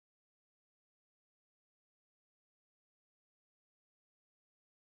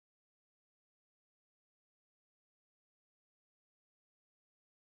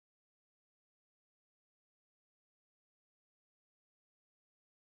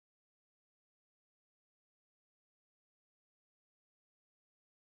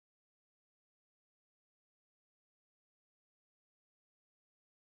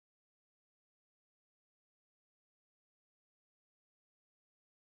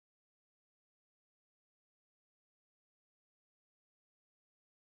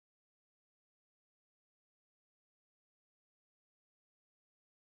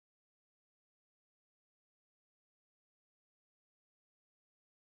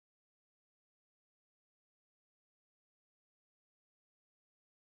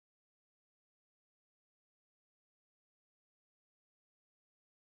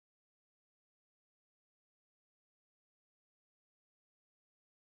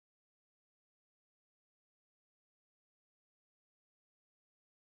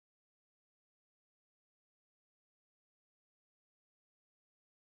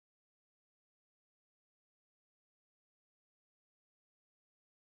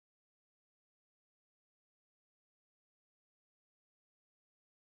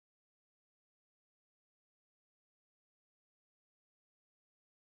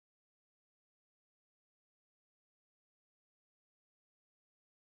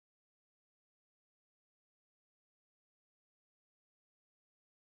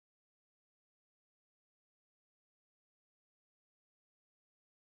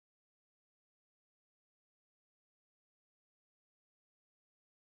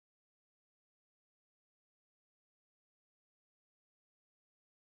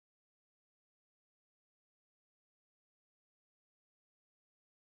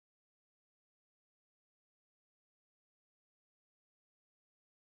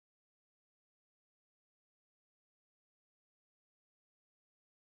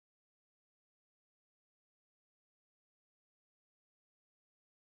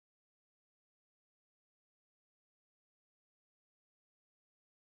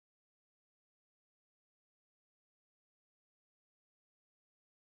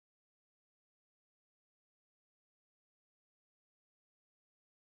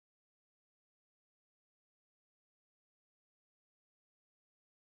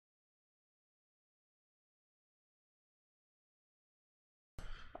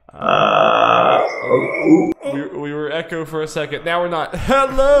We were echo for a second. Now we're not.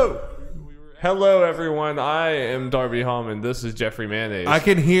 Hello! Hello, everyone. I am Darby Hallman. This is Jeffrey Mayonnaise. I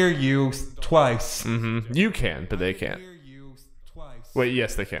can hear you twice. Mm-hmm. You can, but they can't. Wait,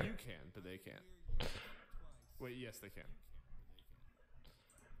 yes, they can.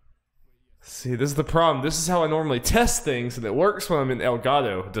 See, this is the problem. This is how I normally test things, and it works when I'm in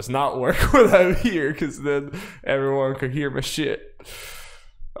Elgato. It does not work when I'm here, because then everyone could hear my shit.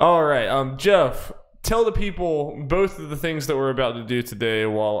 All right, Jeff, tell the people both of the things that we're about to do today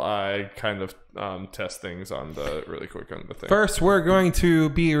while I kind of test things on the really quick on the thing. First, we're going to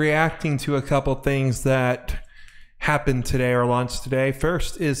be reacting to a couple things that happened today or launched today.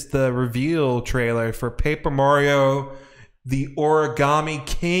 First is the reveal trailer for Paper Mario: The Origami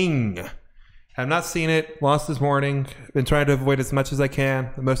King. I've not seen it. Lost this morning. Been trying to avoid as much as I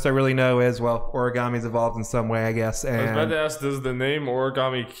can. The most I really know is, well, origami's evolved in some way, I guess. And I was about to ask, does the name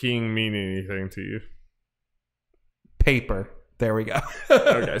Origami King mean anything to you? Paper. There we go.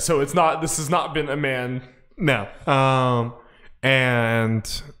 Okay, so it's not. This has not been a man. No.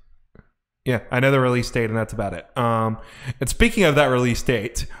 And yeah, I know the release date, and that's about it. And speaking of that release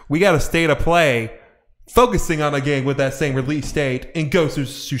date, we got a state of play focusing on a game with that same release date in Ghost of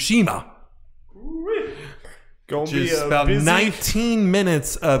Tsushima. Just about 19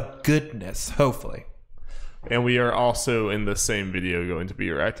 minutes of goodness, hopefully. And we are also in the same video going to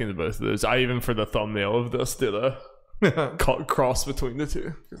be reacting to both of those. I even for the thumbnail of this did a cross between the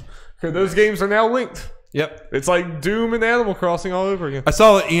two. Because those games are now linked. Yep. It's like Doom and Animal Crossing all over again. I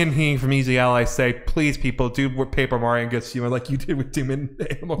saw Ian Heen from Easy Ally say, please people, do Paper Mario and Ghost of Tsushima like you did with Doom and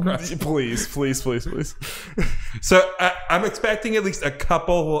Animal Crossing. Please, please, please, please. So I'm expecting at least a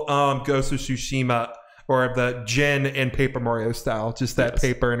couple Ghost of Tsushima or the Gen and Paper Mario style, just that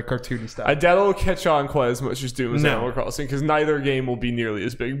paper and a cartoony style. I doubt it'll catch on quite as much as Doom and Animal Crossing, because neither game will be nearly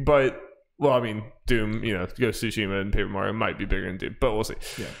as big. But, well, I mean, Doom, you know, Ghost of Tsushima and Paper Mario might be bigger than Doom, but we'll see.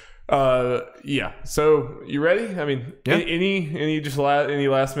 Yeah. So, you ready? I mean, any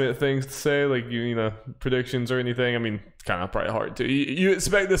last minute things to say, like you know, predictions or anything? I mean, kind of probably hard to. You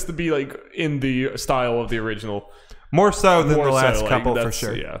expect this to be like in the style of the original. More so than the last couple, for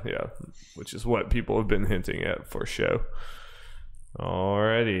sure. Yeah. Which is what people have been hinting at for show.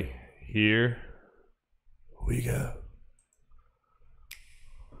 Alrighty, here we go.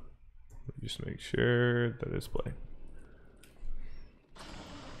 Just make sure that it's playing.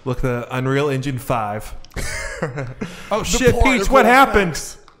 Look, the Unreal Engine 5. Oh shit, Peach, what happened?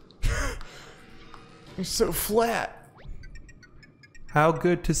 You're so flat. How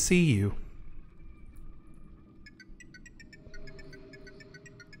good to see you.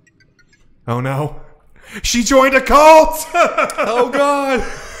 Oh no. She joined a cult! Oh god.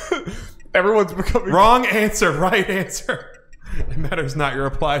 Everyone's becoming... Wrong answer, right answer. It matters not, your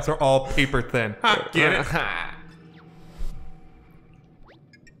replies are all paper thin. Get it?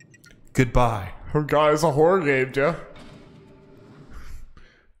 Goodbye. Oh god, it's a horror game, Jeff.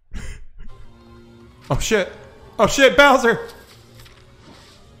 Oh shit. Oh shit, Bowser!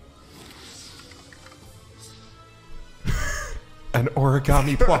 An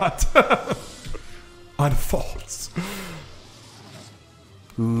origami plot unfolds.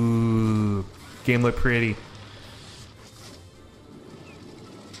 Ooh, game looked pretty.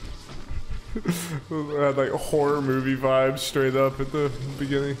 Had like horror movie vibes straight up at the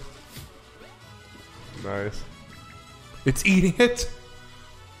beginning. Nice. It's eating it.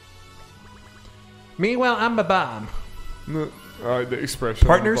 Meanwhile, I'm a bomb. Alright, the expression.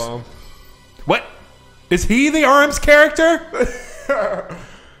 Partners? On the bomb. What? Is he the ARMS character?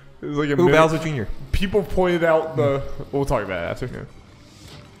 It's like a Bowser Jr. People pointed out the... We'll talk about it after.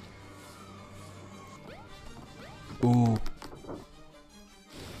 Ooh.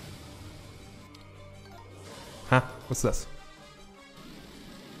 Huh? What's this?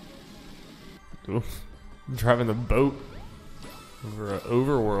 Ooh. Driving the boat over an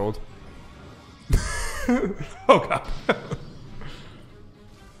overworld. Oh god.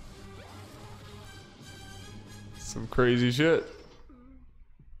 Some crazy shit.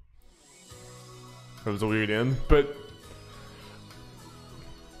 That was a weird end, but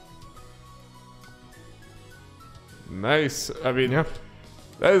nice. I mean,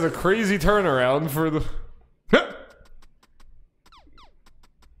 that is a crazy turnaround for the.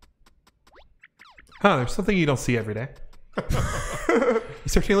 Huh, there's something you don't see every day. He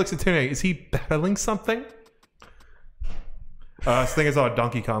certainly looks intimidating. Is he battling something? I think I saw a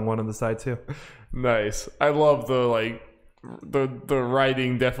Donkey Kong one on the side too. Nice. I love the like the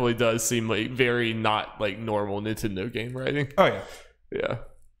writing definitely does seem like very not like normal Nintendo game writing. Oh yeah. Yeah.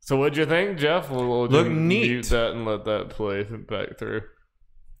 So what'd you think, Jeff? We'll Look neat. Mute that and let that play back through.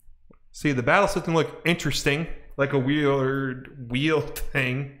 See, the battle system looked interesting, like a weird wheel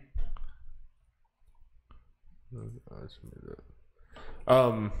thing.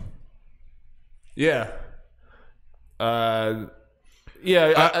 Yeah.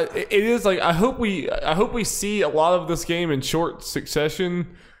 It is like I hope we see a lot of this game in short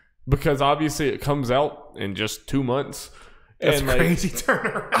succession, because obviously it comes out in just 2 months. That's crazy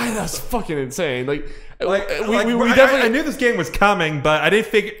turnaround. That's fucking insane. We definitely. I knew this game was coming, but I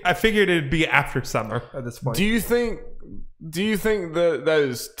figured it'd be after summer at this point. Do you think that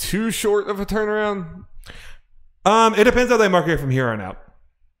is too short of a turnaround? It depends how they market it from here on out.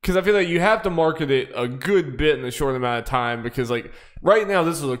 Because I feel like you have to market it a good bit in a short amount of time, because like right now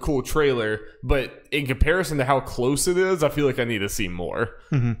this is a cool trailer, but in comparison to how close it is, I feel like I need to see more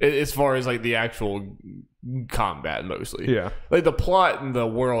as far as like the actual combat mostly. Yeah, like the plot and the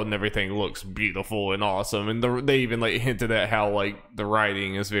world and everything looks beautiful and awesome, and they even like hinted at how like the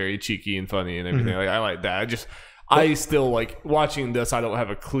writing is very cheeky and funny and everything. Like I like that. I still like watching this. I don't have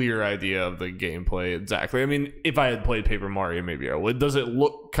a clear idea of the gameplay exactly. I mean, if I had played Paper Mario, maybe I would. Does it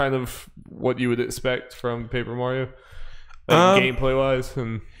look kind of what you would expect from Paper Mario, like gameplay wise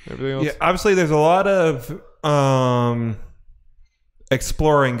and everything else? Yeah, obviously there's a lot of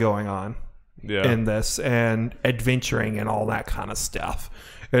exploring going on in this, and adventuring and all that kind of stuff,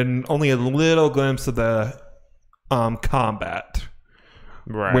 and only a little glimpse of the combat.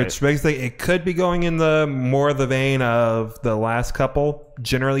 Right. Which basically it could be going in the vein of the last couple,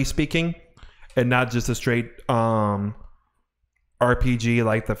 generally speaking, and not just a straight RPG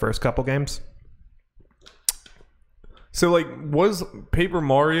like the first couple games. So like, was Paper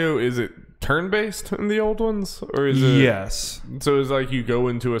Mario, is it turn-based in the old ones, or is it? Yes. So it's like you go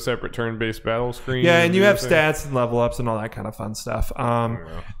into a separate turn-based battle screen. Yeah, and you have stats and level ups and all that kind of fun stuff.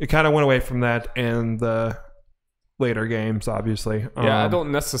 It kind of went away from that in the later games, obviously. I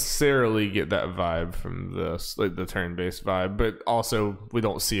don't necessarily get that vibe from this, like the turn-based vibe, but also we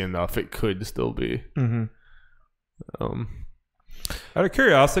don't see enough. It could still be. Out of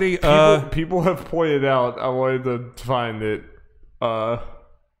curiosity, people have pointed out. I wanted to find it. I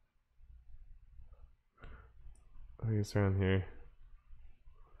think it's around here.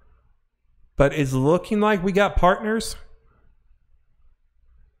 But it's looking like we got partners.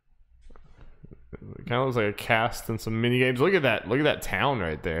 It kind of looks like a cast and some mini games. Look at that! Look at that town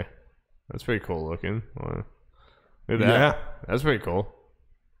right there. That's pretty cool looking. Look at that. Yeah, that's pretty cool.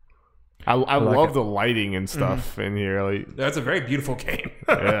 I love the lighting and stuff in here. Like, that's a very beautiful game.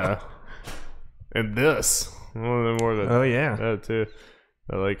 Yeah, and this one of the more that. Oh yeah, that too.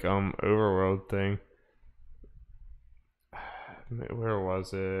 The like overworld thing. Where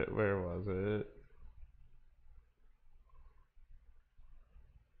was it? Where was it?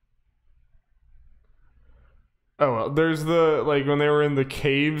 Oh, well, there's the, like, when they were in the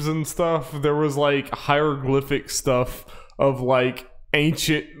caves and stuff, there was, like, hieroglyphic stuff of, like,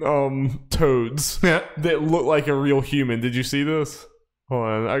 ancient, toads that look like a real human. Did you see this? Hold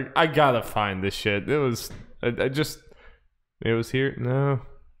on, I gotta find this shit. It was, it was here? No.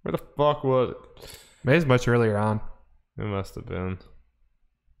 Where the fuck was it? Maybe it's much earlier on. It must have been.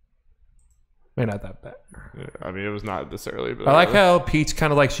 Maybe not that bad. Yeah, I mean, it was not this early, but... I like how Peach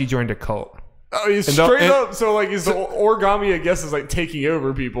kind of like she joined a cult. Oh, he's straight up. So, like, his Origami, I guess, is like taking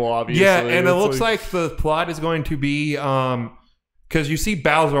over people, obviously. Yeah, and it looks like the plot is going to be because you see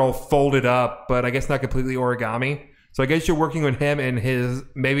Bowser all folded up, but I guess not completely origami. So I guess you're working with him and his,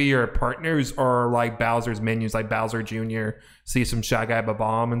 maybe your partners are like Bowser's minions, like Bowser Jr., see some Shy Guy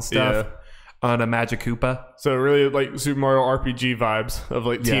Ba-Bomb and stuff on a Magic Koopa. So really like Super Mario RPG vibes of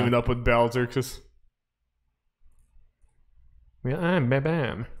like teaming up with Bowser, because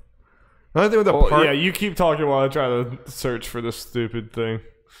bam. Another thing with the yeah, you keep talking while I try to search for this stupid thing.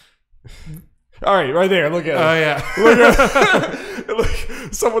 All right, right there. Look at it. Oh yeah. Look at like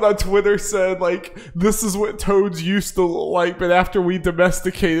someone on Twitter said, like, this is what toads used to look like, but after we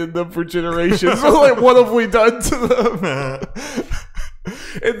domesticated them for generations, like, what have we done to them?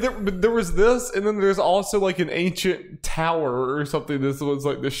 And there was this, and then there's also like an ancient tower or something. This was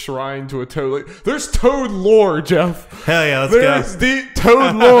like the shrine to a toad. Like, there's toad lore, Jeff. Hell yeah, let's there's deep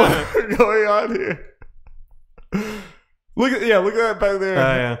toad lore going on here. Look at that back there.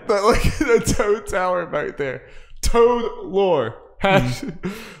 Oh yeah, like the toad tower back there. Toad lore.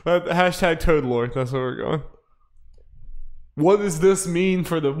 Hashtag toad lore. That's where we're going. What does this mean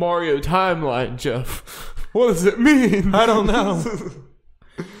for the Mario timeline, Jeff? What does it mean? I don't know.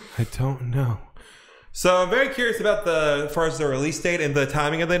 I don't know. So I'm very curious about as far as the release date and the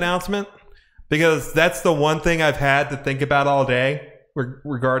timing of the announcement, because that's the one thing I've had to think about all day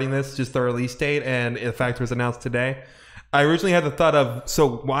regarding this, just the release date and the fact it was announced today. I originally had the thought of,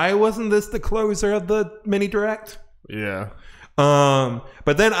 so why wasn't this the closer of the mini direct? Yeah.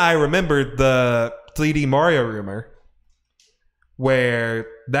 But then I remembered the 3D Mario rumor, where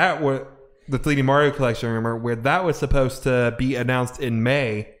that was the 3D Mario Collection rumor, where that was supposed to be announced in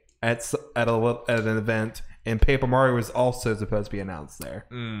May at an event, and Paper Mario was also supposed to be announced there.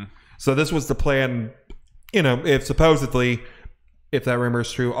 So this was the plan, you know, if that rumor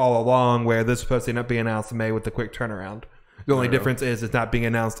is true all along, where this was supposed to end up being announced in May with the quick turnaround. The only difference is it's not being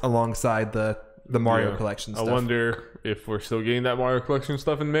announced alongside the Mario Collection stuff. I wonder if we're still getting that Mario Collection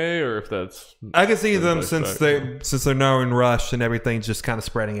stuff in May, or if that's... I can see them since they're now in rush and everything's just kind of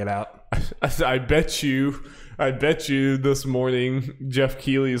spreading it out. I bet you this morning Jeff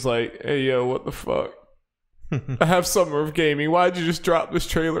Keighley's like, hey, yo, what the fuck? I have Summer of Gaming. Why'd you just drop this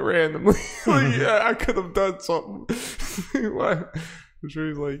trailer randomly? Like, yeah, I could have done something. Why? I'm sure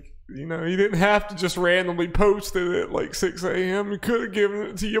he's like, you know, you didn't have to just randomly post it at like 6 a.m. You could have given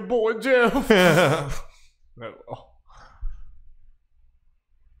it to your boy Jeff.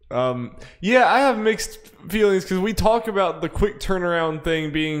 Yeah, I have mixed feelings because we talk about the quick turnaround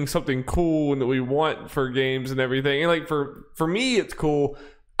thing being something cool and that we want for games and everything. And like for me, it's cool.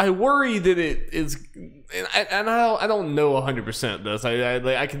 I worry that it is, and I don't know 100% this.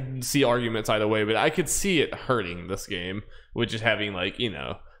 I can see arguments either way, but I could see it hurting this game, which is having like, you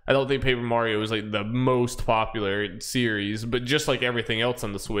know, I don't think Paper Mario is like the most popular series, but just like everything else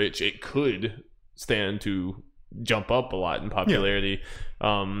on the Switch, it could stand to jump up a lot in popularity,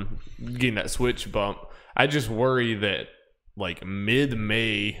 getting that Switch bump. I just worry that like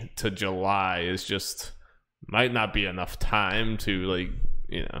mid-May to July is just might not be enough time to like,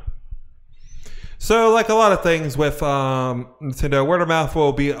 you know. So like a lot of things with Nintendo, word of mouth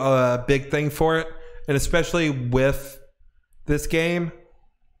will be a big thing for it, and especially with this game.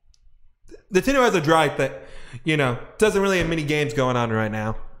 Nintendo has a drive that, you know, doesn't really have many games going on right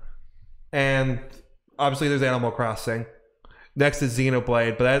now. And obviously there's Animal Crossing. Next is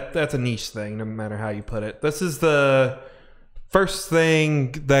Xenoblade, but that's a niche thing no matter how you put it. This is the first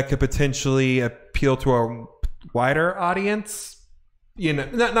thing that could potentially appeal to a wider audience. You know,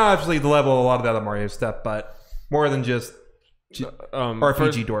 not obviously the level of a lot of the other Mario stuff, but more than just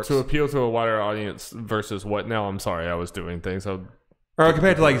RPG dorks. To appeal to a wider audience versus what now? I'm sorry, I was doing things. Or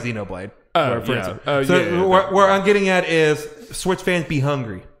compared to like Xenoblade. For instance. So what I'm getting at is Switch fans be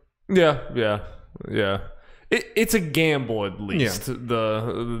hungry. Yeah. It's a gamble at least. Yeah.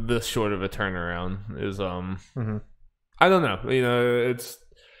 This short of a turnaround is I don't know. You know,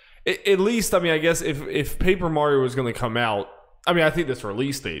 at least I mean I guess if Paper Mario was going to come out, I mean I think this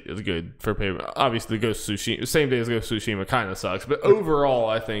release date is good for Paper. Obviously, Ghost of Tsushima, same day as Ghost of Tsushima, kind of sucks, but overall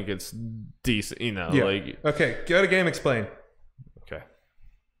I think it's decent. You know, like okay, go to Game Explain. Okay.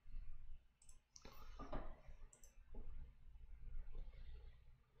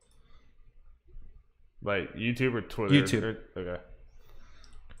 Like YouTube or Twitter? YouTube. Okay.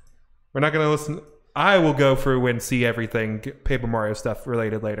 We're not going to listen. I will go through and see everything Paper Mario stuff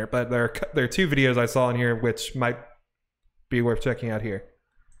related later. But there are two videos I saw in here which might be worth checking out here.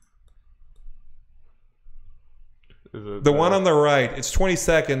 The one on the right, it's 20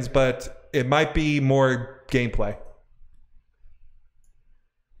 seconds, but it might be more gameplay.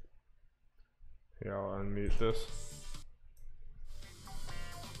 Yeah, I'll unmute this.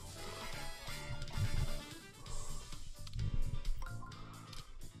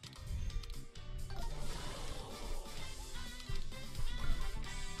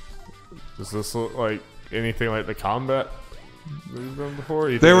 Does this look like anything like the combat we've done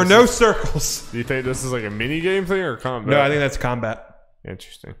before? There were no circles. Do you think this is like a mini game thing or combat? No, I think that's combat.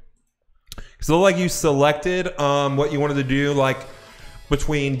 Interesting. So like you selected what you wanted to do, like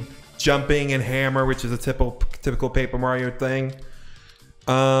between jumping and hammer, which is a typical Paper Mario thing.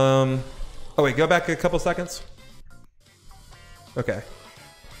 Oh wait, go back a couple seconds. Okay.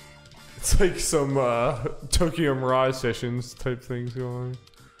 It's like some Tokyo Mirage Sessions type things going on.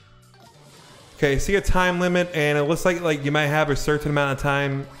 Okay, see a time limit, and it looks like you might have a certain amount of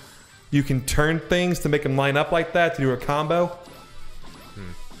time you can turn things to make them line up like that to do a combo.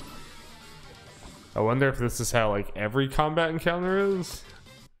 I wonder if this is how like every combat encounter is.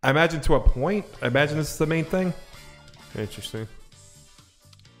 I imagine to a point. I imagine this is the main thing. Interesting.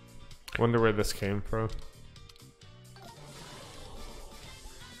 Wonder where this came from.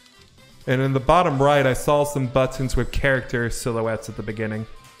 And in the bottom right, I saw some buttons with character silhouettes at the beginning.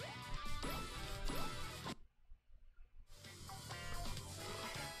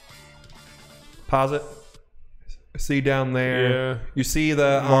 Pause it. See down there. Yeah. You see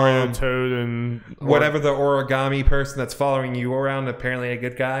the Mario, Toad, and whatever the origami person that's following you around. Apparently, a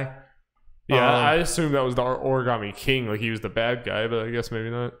good guy. Yeah, I assumed that was the Origami King, like he was the bad guy, but I guess maybe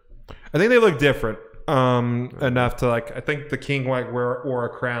not. I think they look different enough to like. I think the king wore a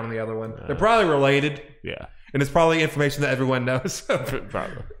crown on the other one. They're probably related. Yeah. And it's probably information that everyone knows.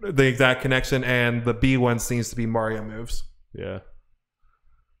 The exact connection, and the B one seems to be Mario moves. Yeah.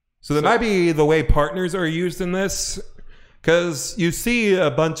 So that might be the way partners are used in this, because you see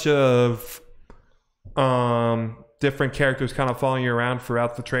a bunch of different characters kind of following you around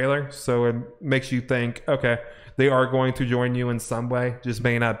throughout the trailer. So it makes you think, okay, they are going to join you in some way. Just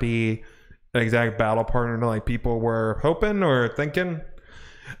may not be an exact battle partner like people were hoping or thinking.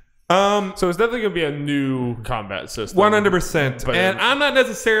 So it's definitely going to be a new combat system. 100%. And I'm not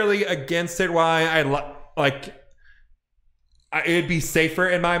necessarily against it. Why I like it'd be safer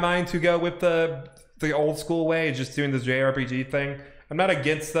in my mind to go with the old school way, just doing this JRPG thing. I'm not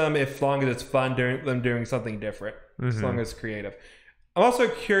against them as long as it's fun doing something different, as long as it's creative. I'm also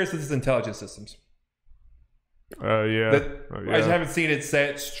curious if it's intelligence systems. Yeah. I just haven't seen it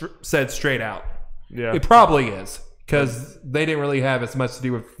said straight out. Yeah. It probably is, because they didn't really have as much to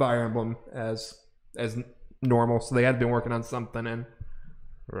do with Fire Emblem as normal, so they had been working on something, and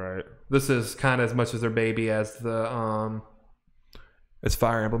right. This is kind of as much as their baby as the as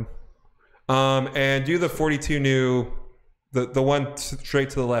Fire Emblem. And do the 42 new, the one straight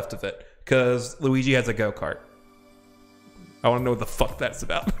to the left of it, because Luigi has a go-kart. I want to know what the fuck that's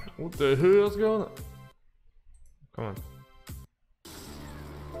about. What the hell's going on? Come on.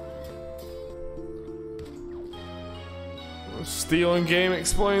 Stealing Game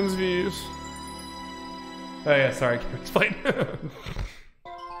Explains views. Oh yeah, sorry, Game Explain.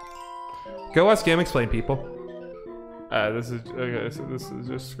 Go watch Game Explain, people. This is okay. So this is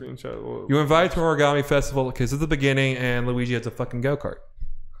just a screenshot. You invite to Origami Festival because it's the beginning, and Luigi has a fucking go-kart.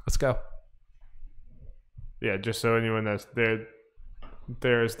 Let's go. Yeah, just so anyone that's there,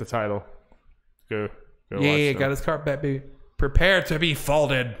 there's the title. Go yeah, got his cart baby. Prepare to be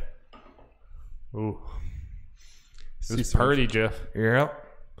folded. Ooh. This is pretty, Jeff. Yeah.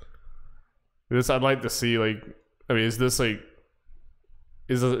 This I'd like to see. Like, I mean, is this like,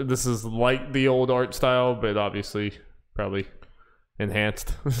 this is like the old art style, but obviously probably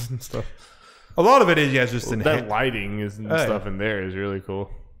enhanced and stuff. A lot of it is, yeah, just enhanced. That lighting and stuff in there is really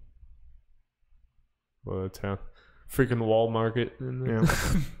cool. What a town. Freaking wall market in there.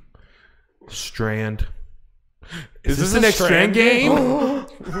 Yeah. Strand. Is this the next Strand game?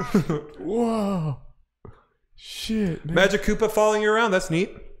 Whoa. Shit, man. Magic Koopa following you around. That's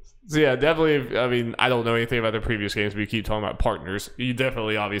neat. So yeah, definitely. I mean, I don't know anything about the previous games, but you keep talking about partners. You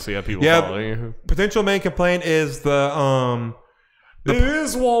definitely, obviously, have people following you. Potential main complaint is the it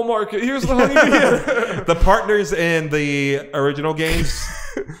is Walmart. Here's the honey. The partners in the original games.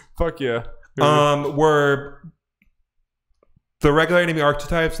 Fuck yeah. Were the regular enemy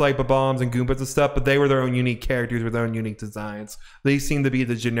archetypes like Bob-ombs and Goombas and stuff, but they were their own unique characters with their own unique designs. They seem to be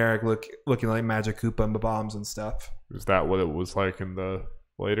the generic looking like Magic Koopa and Bob-ombs and stuff. Is that what it was like in the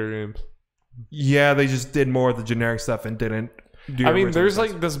later games? Yeah, they just did more of the generic stuff and didn't do. I mean, there's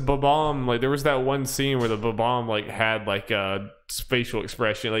like this Bob-omb, like there was that one scene where the Bob-omb like had like a facial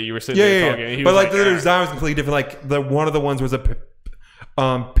expression, like you were sitting there talking. And he but was like the design was completely different. Like one of the ones was a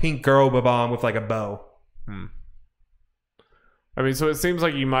pink girl Bob-omb with like a bow. I mean, so it seems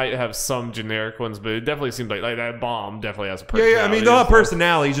like you might have some generic ones, but it definitely seems like that bomb definitely has a personality. Yeah. I mean, they'll have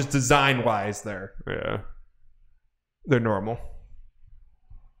personality, just design wise. They're normal.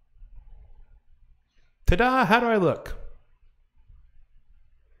 Ta-da! How do I look?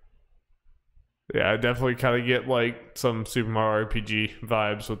 Yeah, I definitely kind of get like some Super Mario RPG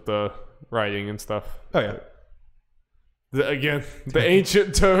vibes with the writing and stuff. Oh yeah. Again, the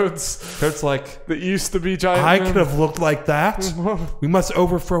ancient toads. Toads like that used to be giant. I could have looked like that. We must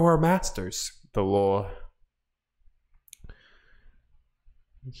overthrow our masters. The law.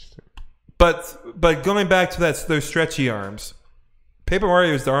 But going back to those stretchy arms, Paper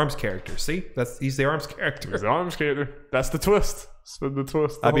Mario is the arms character. See, he's the arms character. He's the arms character. That's the twist. Spin the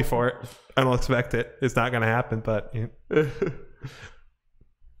twist. I'd be for it. I don't expect it. It's not going to happen, but yeah.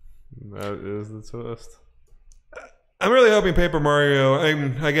 That is the twist. I'm really hoping Paper Mario,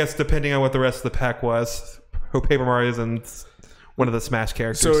 I guess depending on what the rest of the pack was, hope Paper Mario isn't one of the Smash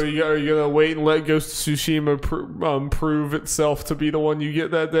characters. So are you going to wait and let Ghost of Tsushima prove itself to be the one you get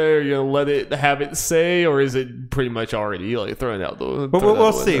that day? Or are you going to let it have it say? Or is it pretty much already like thrown out the But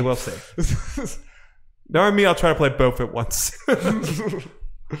we'll see. We'll see. Knowing me, I'll try to play both at once. Because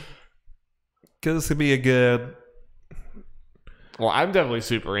this could be a good... Well, I'm definitely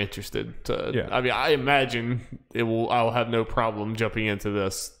super interested. I mean, I imagine I'll have no problem jumping into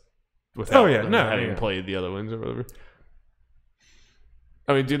this without having played the other ones or whatever.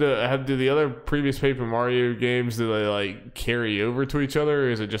 I mean, do the other previous Paper Mario games, do they like carry over to each other, or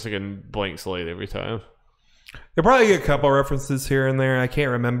is it just like a blank slate every time? They probably get a couple references here and there. I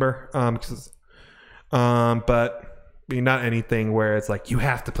can't remember. But I mean, not anything where it's like you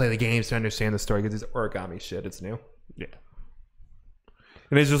have to play the games to understand the story, because it's origami shit. It's new. Yeah.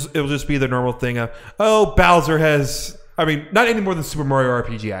 And it'll just be the normal thing of, oh, Bowser has, I mean, not any more than Super Mario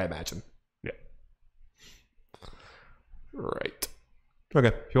RPG, I imagine. Yeah. Right. Okay.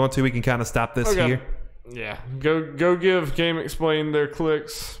 If you want to, we can kind of stop this here. Yeah. Go give Game Explain their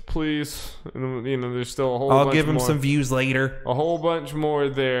clicks, please. And, you know, there's still a whole I'll bunch give them more, some views later. a whole bunch more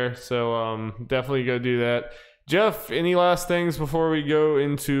there. So definitely go do that. Jeff, any last things before we go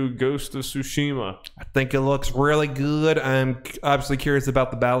into Ghost of Tsushima? I think it looks really good. I'm obviously curious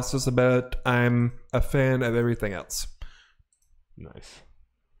about the battle system, but I'm a fan of everything else. Nice.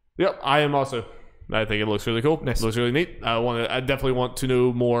 Yep, I am also. I think it looks really cool. Nice. It looks really neat. I definitely want to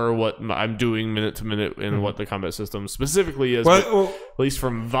know more what I'm doing minute to minute and what the combat system specifically is. Well, at least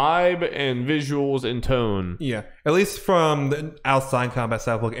from vibe and visuals and tone. Yeah, at least from the outside combat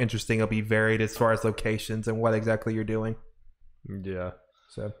stuff look interesting. It'll be varied as far as locations and what exactly you're doing. Yeah.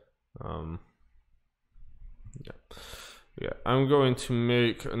 So, yeah. I'm going to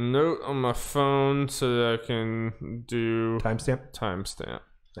make a note on my phone so that I can do timestamp.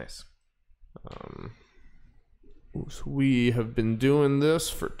 Nice. So we have been doing this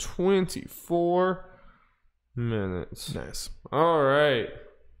for 24 minutes. Nice. All right,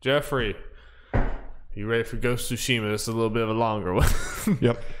 Jeffrey, you ready for Ghost of Tsushima? This is a little bit of a longer one.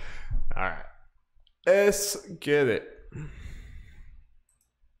 Yep. All right, let's get it.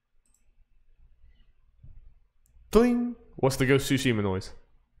 Ding. What's the Ghost of Tsushima noise?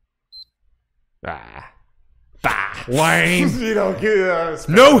 Lame. You don't get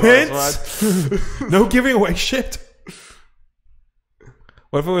no hints. No giving away shit.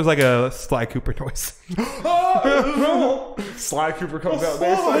 What if it was like a Sly Cooper noise? Sly Cooper comes out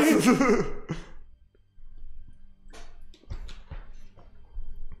there.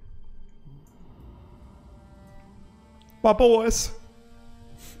 My boys.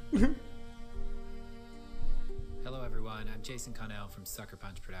 Hello everyone, I'm Jason Connell from Sucker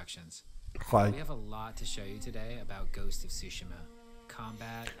Punch Productions. Hi. We have a lot to show you today about Ghost of Tsushima.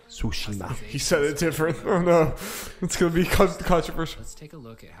 Combat, Tsushima. He said it different. Oh no. It's going to be controversial. Let's take a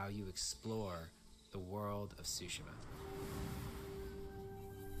look at how you explore the world of Tsushima.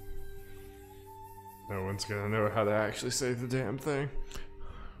 No one's going to know how to actually say the damn thing.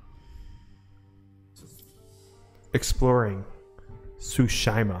 Exploring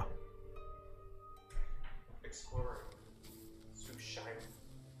Tsushima.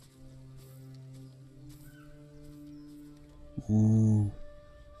 Ooh.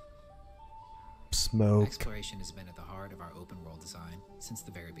 Smoke. Exploration has been at the heart of our open world design since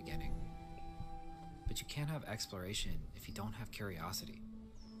the very beginning. But you can't have exploration if you don't have curiosity.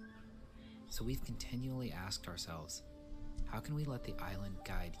 So we've continually asked ourselves, how can we let the island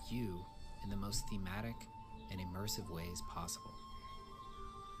guide you in the most thematic and immersive ways possible?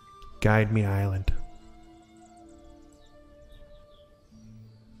 Guide me, island.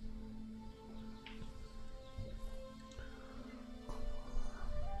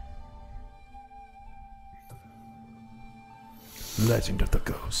 Legend of the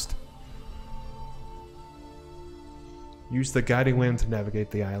Ghost. Use the guiding wind to navigate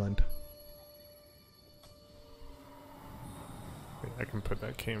the island. I can put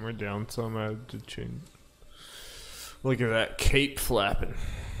that camera down, so I'm going to change. Look at that cape flapping.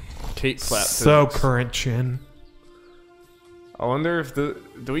 Cape flap. So current chin. I wonder if do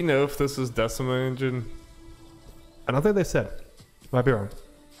we know if this is Decima Engine? I don't think they said. Might be wrong.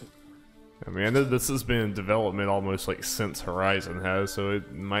 I mean, I know this has been in development almost like since Horizon has, so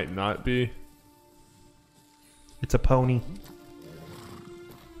it might not be. It's a pony.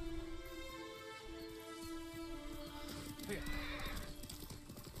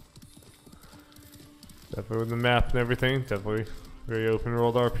 Definitely with the map and everything. Definitely very open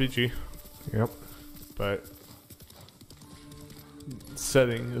world RPG. Yep. But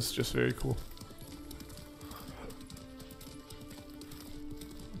setting is just very cool.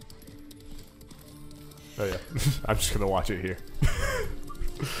 Oh yeah, I'm just gonna watch it here.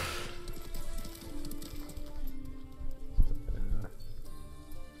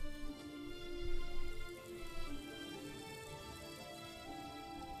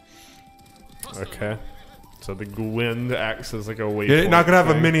 Okay, so the wind acts as like a waypoint. You're not gonna have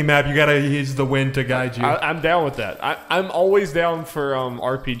a mini map. You gotta use the wind to guide you. I'm down with that. I'm always down for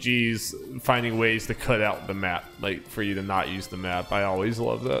RPGs finding ways to cut out the map, like for you to not use the map. I always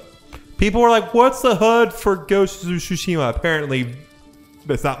love that. People were like, "What's the HUD for Ghost of Tsushima?" Apparently,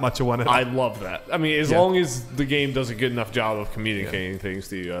 There's not much of one. I love that. I mean, as long as the game does a good enough job of communicating things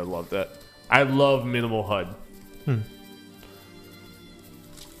to you, I love that. I love minimal HUD.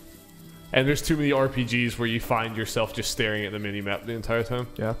 And there's too many RPGs where you find yourself just staring at the minimap the entire time.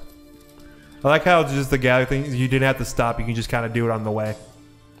 Yeah. I like how just the gather thing, you didn't have to stop. You can just kind of do it on the way.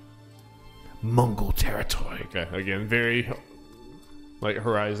 Mongol territory. Okay, again, very like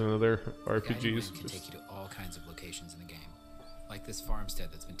Horizon and other RPGs. Guiding can take you to all kinds of locations in the game, like this farmstead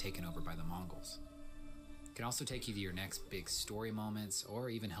that's been taken over by the Mongols. It can also take you to your next big story moments, or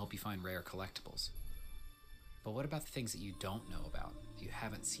even help you find rare collectibles. But what about the things that you don't know about, that you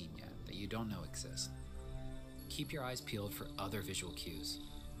haven't seen yet, that you don't know exist? Keep your eyes peeled for other visual cues.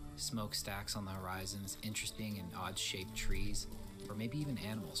 Smokestacks on the horizons, interesting and odd-shaped trees, or maybe even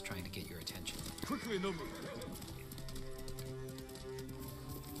animals trying to get your attention. Quickly, Nobu.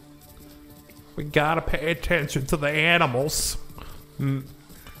 We gotta pay attention to the animals.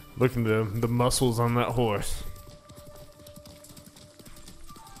 Look at the muscles on that horse.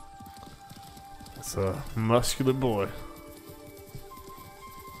 That's a muscular boy.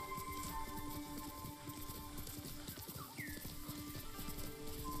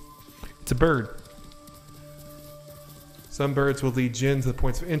 It's a bird. Some birds will lead Jin to the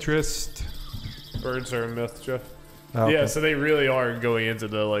points of interest. Birds are a myth, Jeff. Oh, okay. Yeah, so they really are going into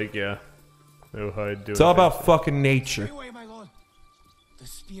the no HUD. It's all about fucking nature. Stay away, my lord. The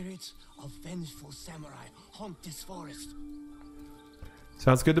spirits of vengeful samurai haunt this forest.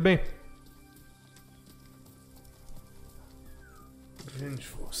 Sounds good to me.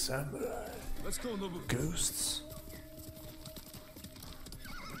 Vengeful samurai. Let's go, Nobu. Ghosts.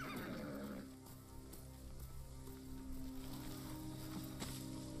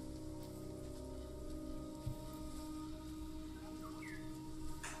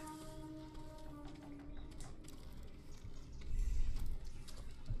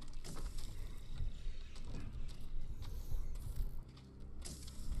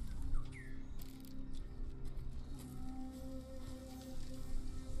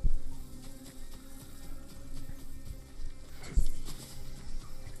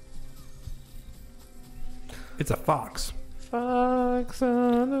 It's a fox.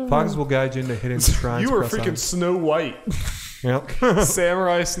 Foxes Foxes will guide you into hidden shrines. You were press freaking on. Snow White. Yep.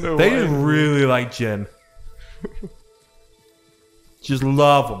 Samurai Snow They White. just really like Jin. Just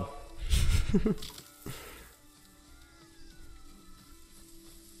love him.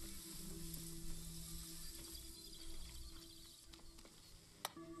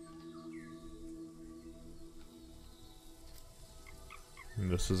 And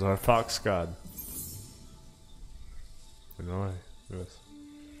this is our fox god. Yes.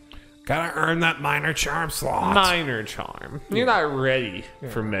 Gotta earn that minor charm slot. Minor charm. You're not ready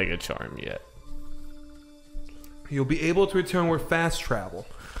for mega charm yet. You'll be able to return with fast travel.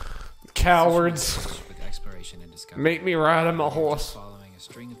 Cowards. With exploration and discovery. Make me ride on my Just horse. following a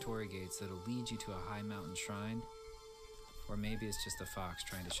string of torii gates that'll lead you to a high mountain shrine, or maybe it's just a fox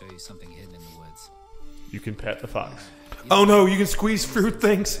trying to show you something hidden in the woods. You can pet the fox. Oh no, you can squeeze fruit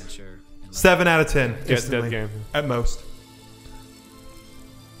things. Adventure and let 7 out of 10. Get instantly. dead game. At most.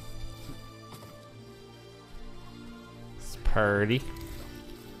 It's purdy.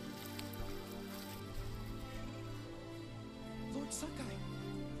 Lord Sakai.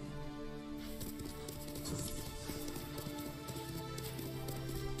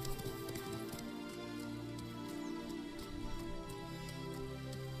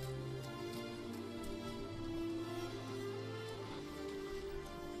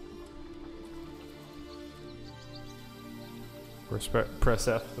 Respect. Press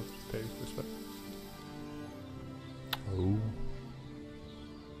F to pay respect. Oh.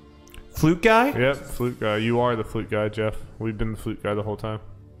 Flute guy? Yep, flute guy. You are the flute guy, Jeff. We've been the flute guy the whole time.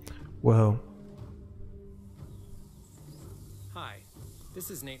 Whoa. Hi, this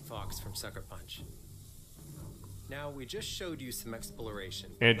is Nate Fox from Sucker Punch. Now, we just showed you some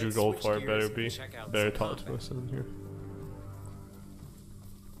exploration. Andrew Let's switch Goldfarb gears better and be. check out Better some talk to combat. us in here.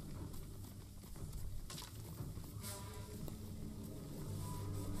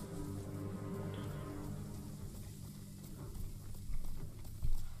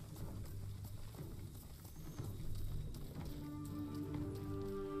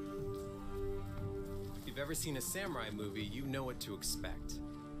 If you've ever seen a samurai movie, you know what to expect.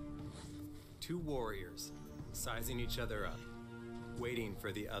 Two warriors, sizing each other up, waiting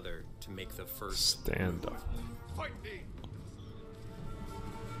for the other to make the first. Stand up. Fight me.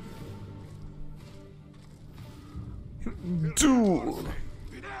 Duel.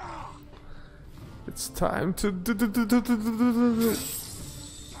 It's time to do.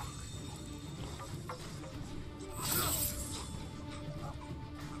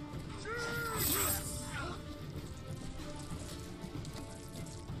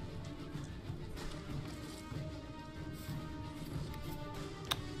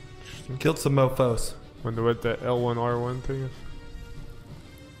 interesting. Killed some mofos. Wonder what that L1R1 thing is.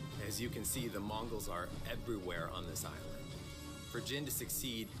 As you can see, the Mongols are everywhere on this island. For Jin to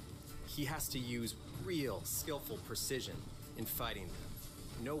succeed, he has to use real, skillful precision in fighting them.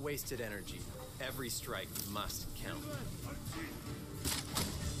 No wasted energy. Every strike must count.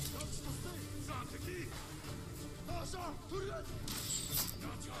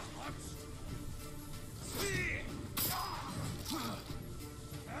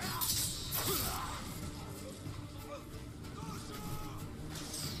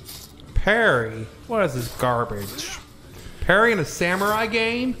 Parry? What is this garbage? Parry in a samurai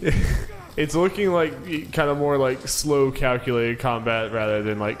game? It's looking like kind of more like slow, calculated combat rather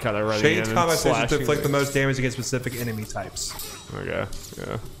than like kind of running Shades in combat and stations slashing. to inflict the most damage against specific enemy types. Okay,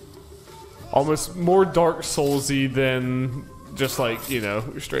 yeah. Almost more Dark Soulsy than just like, you know,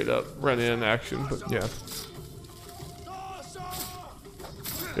 straight up run in action. But yeah,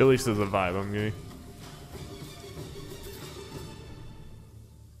 at least as a vibe I'm getting.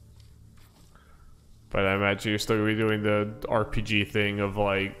 But I imagine you're still gonna be doing the RPG thing of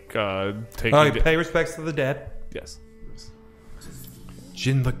like taking. Oh, you pay respects to the dead. Yes.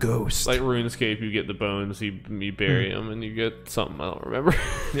 Jin the Ghost. Like RuneScape, you get the bones, you bury them, and you get something I don't remember.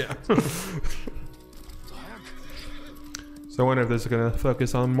 Yeah. So I wonder if this is gonna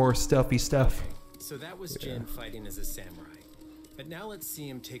focus on more stealthy stuff. So that was Jin fighting as a samurai. But now let's see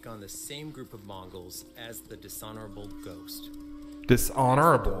him take on the same group of Mongols as the dishonorable Ghost.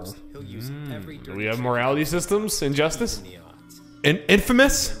 Dishonorable. He'll use every Do we have morality systems? Injustice? in the odds.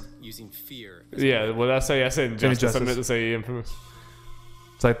 Infamous? Using fear. Yeah, what did I say? I said injustice. I Injustice. meant to say infamous.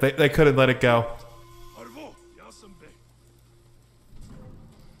 It's like they couldn't let it go.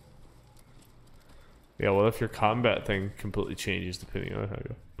 Yeah, what if your combat thing completely changes depending on how you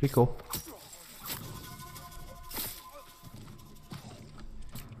go? Pretty cool.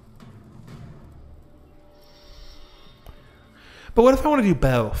 But what if I want to do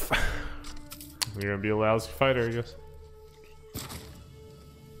both? You're gonna be a lousy fighter, I guess.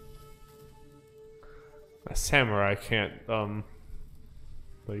 A samurai can't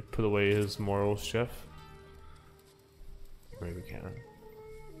like put away his morals, Jeff. Maybe we can.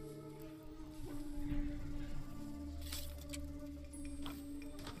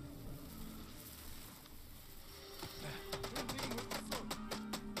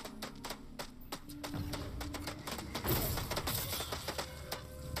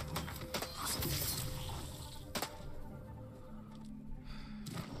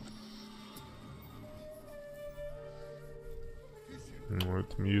 More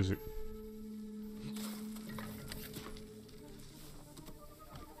to music.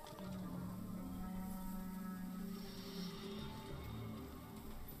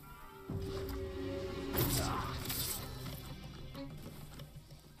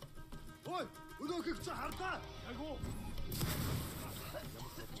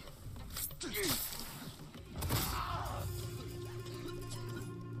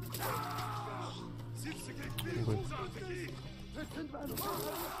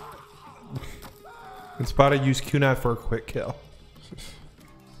 It's about to use kunai for a quick kill.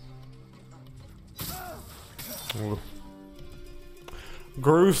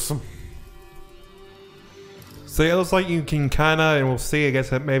 Gruesome. So yeah, it looks like you can kinda, and we'll see, I guess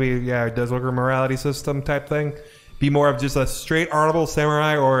that maybe, yeah, it does look like a morality system type thing. Be more of just a straight honorable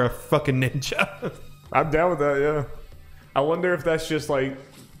samurai or a fucking ninja. I'm down with that, yeah. I wonder if that's just like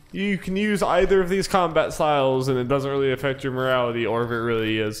you can use either of these combat styles and it doesn't really affect your morality, or if it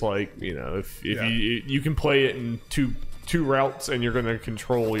really is like, you know, if you can play it in two routes and you're gonna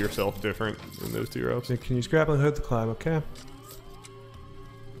control yourself different in those two routes. So you can use grappling hook to climb, okay.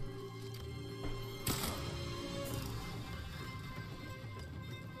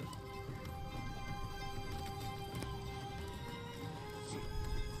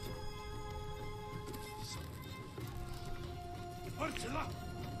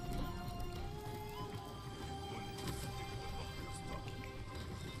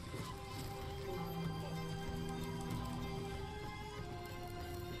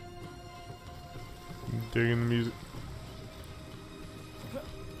 Digging the music.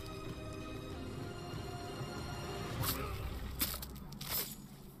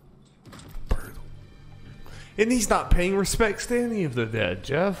 And he's not paying respects to any of the dead,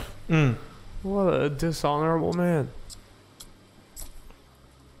 Jeff. What a dishonorable man.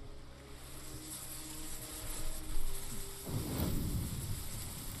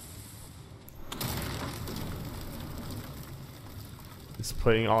 Is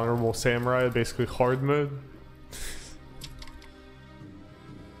playing honorable samurai basically hard mode?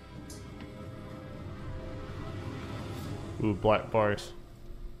 Ooh, black bars.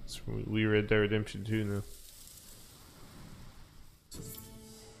 It's We Red Dead Redemption 2 now.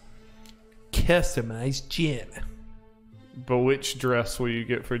 Customized Jin. But which dress will you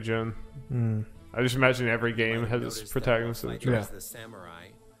get for Jin? I just imagine every game has its protagonist. As the samurai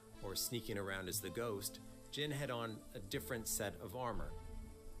or sneaking around as the ghost, Jin had on a different set of armor.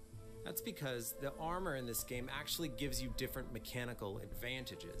 That's because the armor in this game actually gives you different mechanical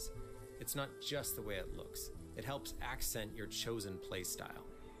advantages. It's not just the way it looks. It helps accent your chosen playstyle.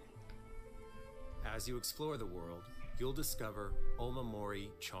 As you explore the world, you'll discover Omamori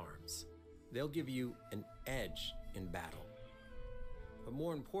charms. They'll give you an edge in battle. But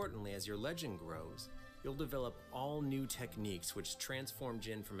more importantly, as your legend grows, you'll develop all new techniques which transform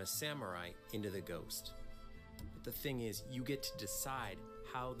Jin from a samurai into the ghost. But the thing is, you get to decide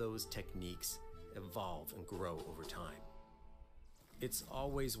how those techniques evolve and grow over time. It's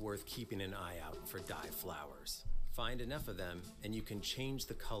always worth keeping an eye out for dye flowers. Find enough of them and you can change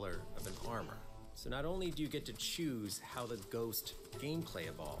the color of an armor. So not only do you get to choose how the ghost gameplay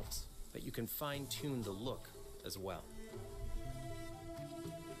evolves, but you can fine-tune the look as well.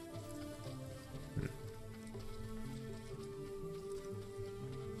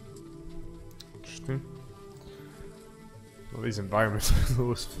 Interesting. Well, these environments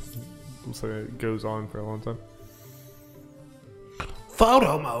looks like it goes on for a long time.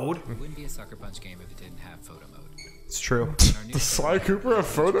 Photo mode. It wouldn't be a Sucker Punch game if it didn't have photo mode. It's true. The Sly Cooper have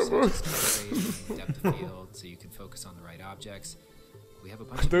photo mode? Depth of field, so you can focus on the right objects. We have a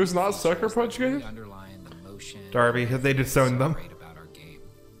bunch There's of not Sucker Punch games? underline the motion. Darby, have they disowned them? About our game.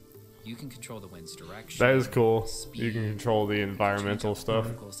 You can control the wind's direction. That is cool. Speed, You can control the environmental stuff.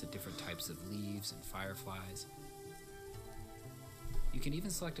 to different types of leaves and fireflies. You can even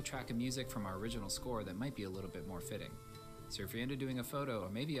select a track of music from our original score that might be a little bit more fitting. So if you're into doing a photo, or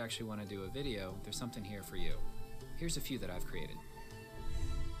maybe you actually want to do a video, there's something here for you. Here's a few that I've created.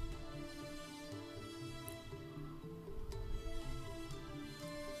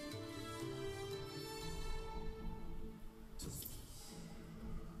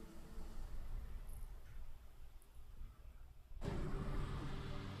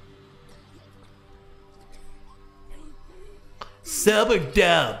 Sub or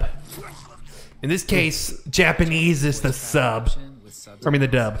dub? In this case, Japanese is the sub. I mean the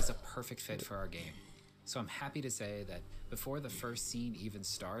dub. It's a perfect fit for our game. So I'm happy to say that before the first scene even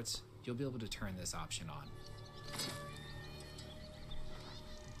starts, you'll be able to turn this option on.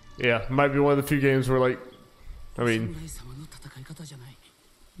 Yeah, might be one of the few games where, like, I mean,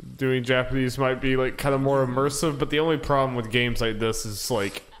 doing Japanese might be like kind of more immersive, but the only problem with games like this is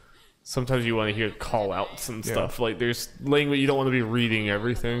like sometimes you want to hear call outs and stuff. Like there's language, you don't want to be reading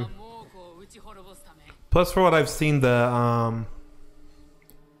everything. Plus, for what I've seen, the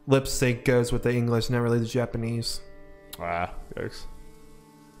lip sync goes with the English, not really the Japanese. Ah, yikes.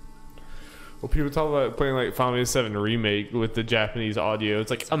 Well, people talk about playing like Final Fantasy VII Remake with the Japanese audio. It's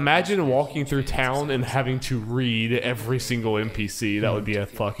like, imagine walking through town and having to read every single NPC. That would be a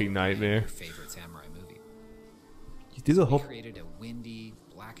fucking nightmare. Favorite samurai movie. You do the whole. We created a windy,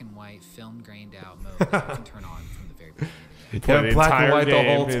 black and white, film grained out mode that you can turn on from the very beginning. Play the black and entire white the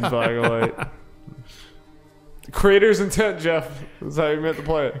game whole in time. black and white. The creator's intent, Jeff. That's how you meant to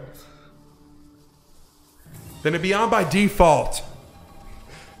play it. Then it'd be on by default.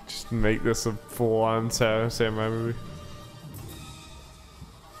 Just make this a full-on samurai movie.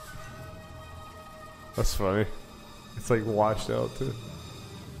 That's funny. It's like washed out too.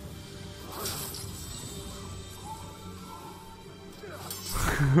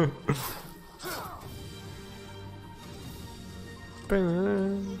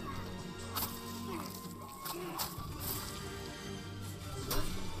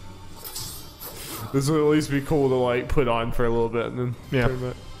 This would at least be cool to like put on for a little bit and then turn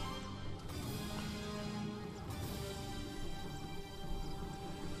back.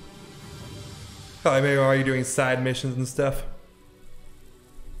 Probably maybe while you're doing side missions and stuff.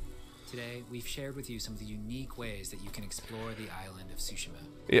 Today, we've shared with you some of the unique ways that you can explore the island of Tsushima.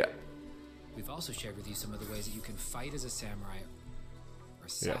 Yeah. We've also shared with you some of the ways that you can fight as a samurai, or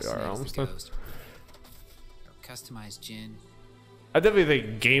Yeah, we are assassinate as almost the done. ghost, or customize Jin. I definitely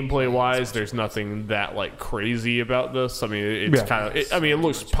think gameplay-wise, there's nothing that like crazy about this. I mean, it's kind of. I mean, it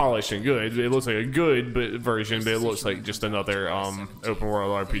looks polished and good. It looks like a good version, but it looks like just another open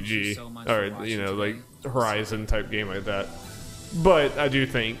world RPG or like Horizon type game like that. But I do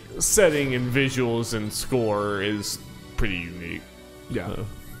think setting and visuals and score is pretty unique. Yeah.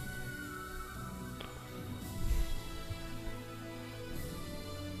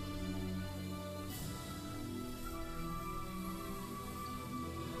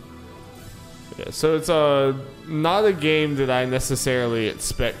 Yeah, so it's not a game that I necessarily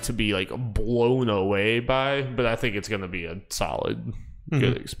expect to be like blown away by, but I think it's going to be a solid,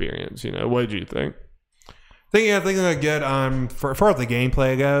 good experience. You know, what did you think? I think they're good. For far as the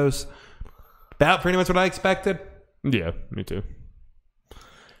gameplay goes, about pretty much what I expected. Yeah, me too.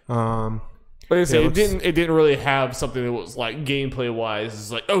 Like I say, it didn't really have something that was like gameplay wise.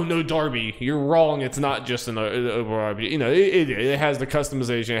 It's like, oh no, Darby, you're wrong. It's not just an overall RPG. You know, it has the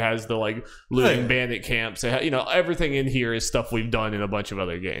customization. It has the like looting bandit camps. Everything in here is stuff we've done in a bunch of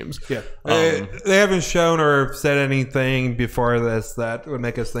other games. Yeah, they haven't shown or said anything before this that would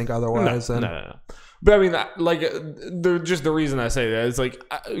make us think otherwise. No. But I mean, like, the reason I say that is like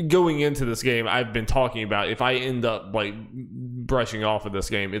going into this game, I've been talking about if I end up like brushing off of this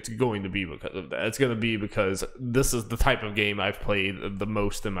game, it's going to be because of that. It's going to be because this is the type of game I've played the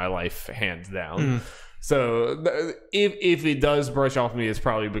most in my life, hands down. So if it does brush off me, it's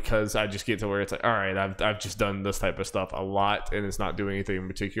probably because I just get to where it's like, all right, I've just done this type of stuff a lot, and it's not doing anything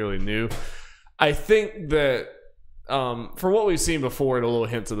particularly new. I think that. From what we've seen before and a little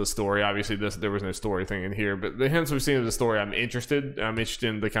hints of the story, obviously there was no story thing in here, but the hints we've seen of the story, I'm interested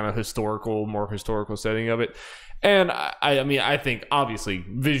in the kind of more historical setting of it. And I think obviously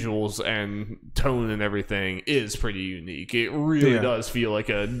visuals and tone and everything is pretty unique. It really does feel like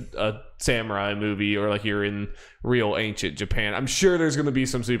a samurai movie, or like you're in real ancient Japan. I'm sure there's going to be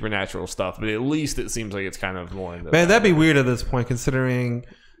some supernatural stuff, but at least it seems like it's kind of more in the that'd be weird at this point, considering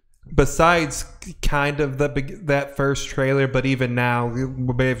besides kind of that first trailer, but even now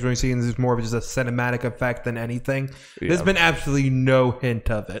what we're seeing is more of just a cinematic effect than anything. There's been absolutely no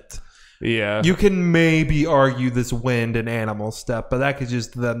hint of it. Yeah, you can maybe argue this wind and animal stuff, but that could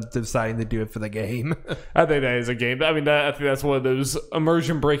just them deciding to do it for the game. I think that is a game. I mean, I think that's one of those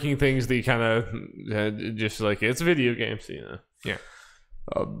immersion breaking things that you kind of just like, it's video games, you know. Yeah.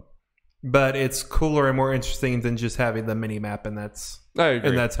 But it's cooler and more interesting than just having the mini map, and that's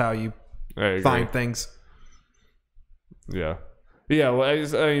how you find things. Yeah. Yeah, well, I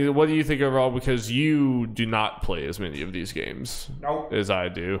mean, what do you think overall? Because you do not play as many of these games as I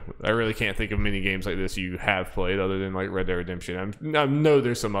do. I really can't think of many games like this you have played other than like Red Dead Redemption. I know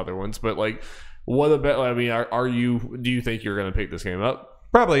there's some other ones, but like, what about? I mean, do you think you're going to pick this game up?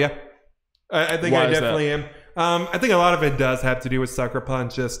 Probably, yeah. I think I definitely am. I think a lot of it does have to do with Sucker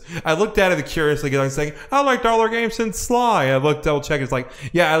Punch. I looked at it curiously because I was saying, I liked all their games since Sly. I looked, double check. It's like,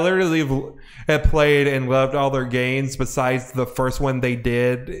 yeah, I literally have played and loved all their games besides the first one they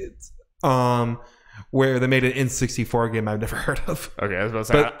did, where they made an N64 game I've never heard of. Okay, I was about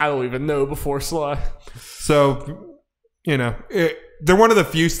to say, I don't even know before Sly. So, you know, they're one of the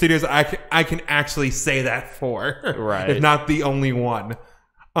few studios I can actually say that for. Right. If not the only one.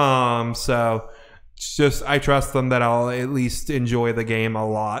 So just I trust them that I'll at least enjoy the game a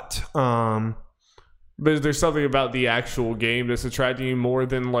lot. But is there something about the actual game that's attracting you more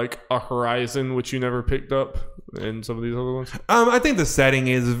than like a Horizon, which you never picked up in some of these other ones? I think the setting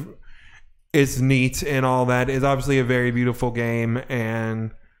is neat and all that. It's obviously a very beautiful game,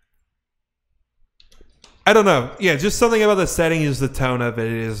 and I don't know. Yeah, just something about the setting, is the tone of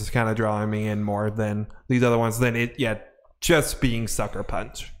it is kind of drawing me in more than these other ones. Just being Sucker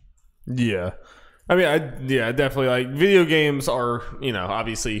Punch. Yeah. I mean, definitely, like, video games are, you know,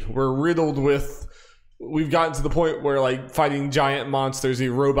 obviously we're riddled with, we've gotten to the point where like fighting giant monsters,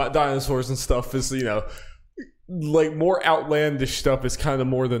 robot dinosaurs and stuff is, you know, like more outlandish stuff is kind of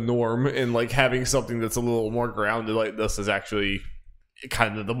more the norm, and like having something that's a little more grounded like this is actually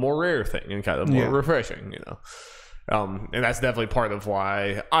kind of the more rare thing and kind of more refreshing, you know. And that's definitely part of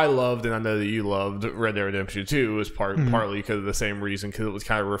why I loved, and I know that you loved, Red Dead Redemption 2 was partly because of the same reason, because it was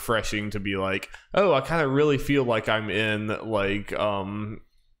kind of refreshing to be like, oh, I kind of really feel like I'm in like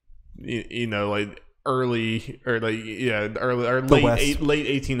you know, like early or late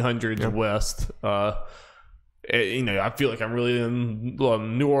 1800s West. You know, I feel like I'm really in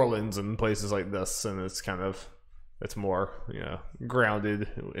New Orleans and places like this, and it's more, you know, grounded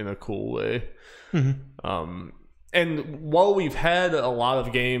in a cool way. And while we've had a lot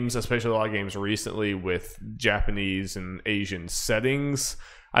of games, especially a lot of games recently with Japanese and Asian settings,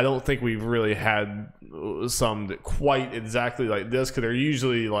 I don't think we've really had some that quite exactly like this, because they're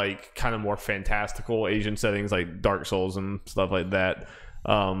usually like kind of more fantastical Asian settings like Dark Souls and stuff like that.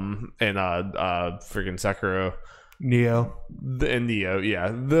 And freaking Sekiro. Neo. And Neo,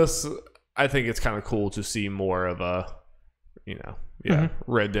 yeah. This, I think it's kind of cool to see more of a, you know,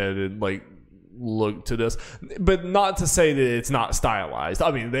 Red Dead, like, look to this, but not to say that it's not stylized.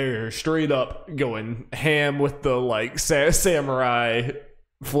 I mean, they're straight up going ham with the like samurai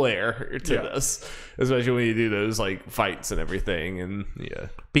flair to this, especially when you do those like fights and everything. And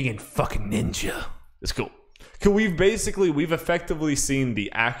being fucking ninja, it's cool. Cause we've effectively seen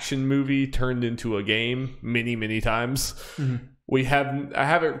the action movie turned into a game many times. I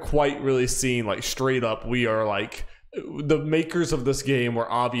haven't quite really seen like straight up. We are like, the makers of this game were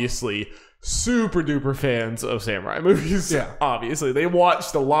obviously super duper fans of samurai movies. Yeah, obviously they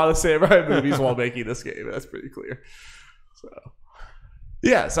watched a lot of samurai movies while making this game. That's pretty clear.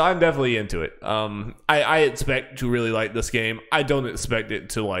 So I'm definitely into it. I expect to really like this game. I don't expect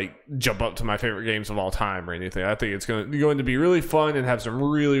it to like jump up to my favorite games of all time or anything. I think it's going to be really fun and have some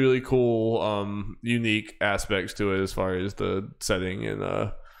really cool unique aspects to it as far as the setting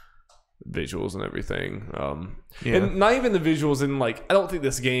and visuals and everything. And not even the visuals, and like I don't think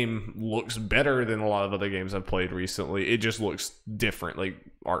this game looks better than a lot of other games I've played recently. It just looks different, like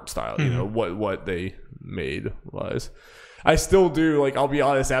art style, you know, what they made wise. I still do, like, I'll be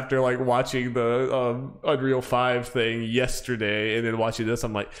honest, after like watching the Unreal 5 thing yesterday and then watching this,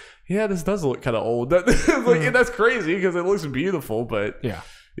 I'm like, yeah, this does look kind of old. And that's crazy because it looks beautiful, but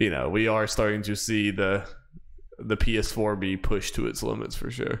you know, we are starting to see the PS4 be pushed to its limits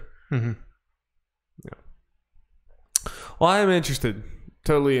for sure. Well, I'm interested,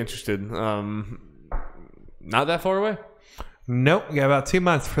 totally interested. Not that far away. Nope, we got about 2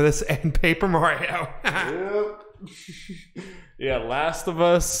 months for this and Paper Mario. Yeah, Last of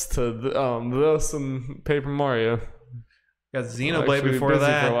Us to this and Paper Mario. Got Xenoblade before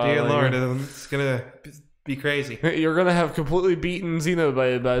that. Dear Lord, it's gonna be crazy. You're gonna have completely beaten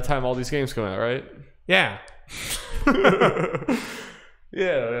Xenoblade by the time all these games come out, right? Yeah.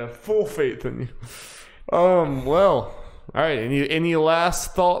 Yeah, full faith in you. Well, all right. Any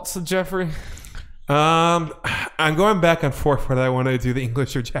last thoughts, Jeffrey? I'm going back and forth whether I want to do the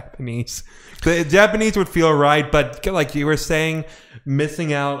English or Japanese. The Japanese would feel right, but like you were saying,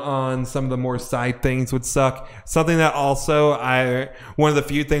 missing out on some of the more side things would suck. Something that also one of the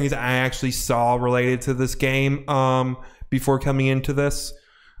few things I actually saw related to this game before coming into this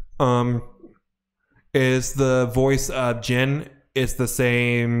is the voice of Jin is the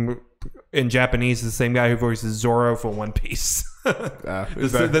same in Japanese, the same guy who voices Zoro for One Piece.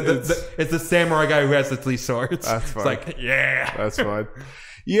 It's the samurai guy who has the 3 swords. That's fine. It's like, yeah. That's fine.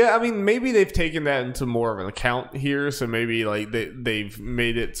 Yeah, I mean, maybe they've taken that into more of an account here, so maybe like they've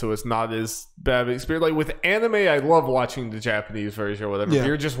made it so it's not as bad of an experience. Like with anime, I love watching the Japanese version or whatever. Yeah.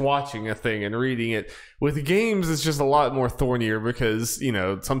 You're just watching a thing and reading it. With games, it's just a lot more thornier because, you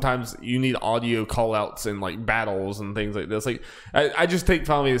know, sometimes you need audio callouts and like battles and things like this. Like I just think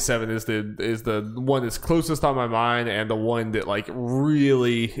Final Fantasy VII is the one that's closest on my mind and the one that like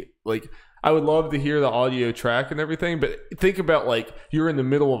really like. I would love to hear the audio track and everything, but think about like you're in the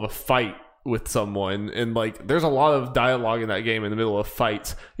middle of a fight with someone and like there's a lot of dialogue in that game in the middle of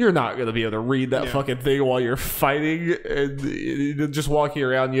fights. You're not going to be able to read that fucking thing while you're fighting and just walking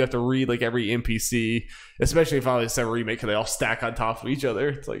around. You have to read like every NPC, especially if Final Fantasy VII Remake because they all stack on top of each other.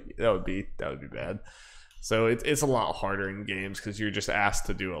 It's like that would be bad. So it's a lot harder in games because you're just asked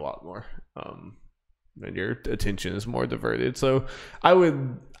to do a lot more. And your attention is more diverted. So I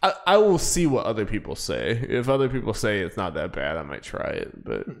will see what other people say. If other people say it's not that bad, I might try it.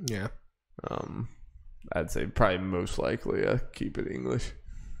 But yeah, I'd say probably most likely keep it English.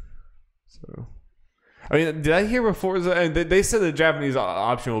 So I mean, did I hear before that they said the Japanese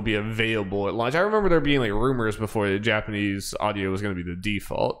option will be available at launch? I remember there being like rumors before the Japanese audio was going to be the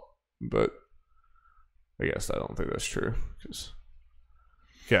default, but I guess I don't think that's true.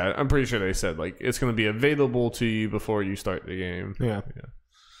 Yeah, I'm pretty sure they said like it's going to be available to you before you start the game. Yeah.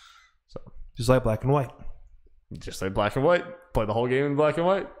 So just like black and white. Just like black and white. Play the whole game in black and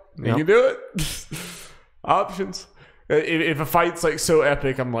white. You can do it. Options. If a fight's like so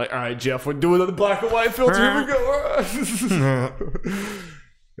epic, I'm like, all right, Jeff, we're doing the black and white filter. Here we go.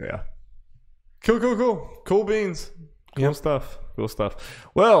 Yeah. Cool beans. Cool stuff.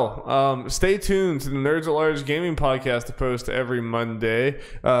 Well, stay tuned to the Nerds at Large Gaming Podcast to post every Monday,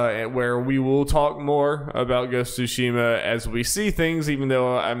 where we will talk more about Ghost of Tsushima as we see things. Even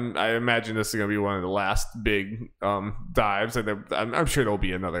though I imagine this is going to be one of the last big dives, and I'm sure there'll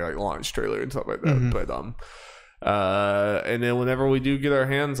be another like launch trailer and stuff like that. But and then whenever we do get our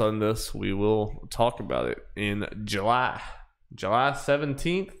hands on this, we will talk about it in July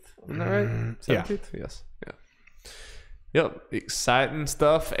 17th. Isn't that right? 17th? Yes. Yep, exciting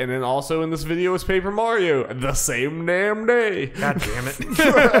stuff. And then also in this video is Paper Mario, the same damn day. God damn it.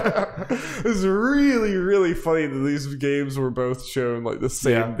 It's really, really funny that these games were both shown like the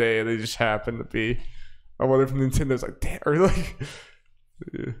same day and they just happen to be. I wonder if Nintendo's like, damn, or like,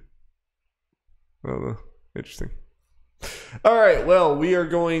 I don't know. Interesting. All right, well, we are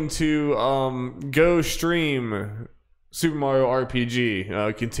going to go stream Super Mario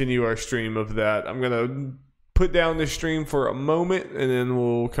RPG. Continue our stream of that. I'm going to put down the stream for a moment, and then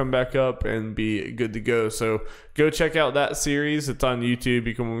we'll come back up and be good to go. So go check out that series. It's on YouTube.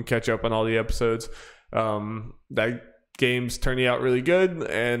 You can catch up on all the episodes. That game's turning out really good,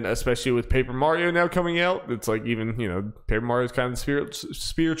 and especially with Paper Mario now coming out, it's like even, Paper Mario's kind of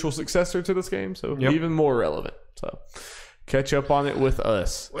spiritual successor to this game, so even more relevant. So catch up on it with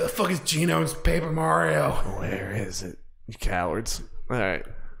us. Where the fuck is Geno's Paper Mario? Where is it, you cowards? All right,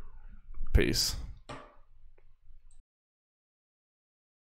 peace.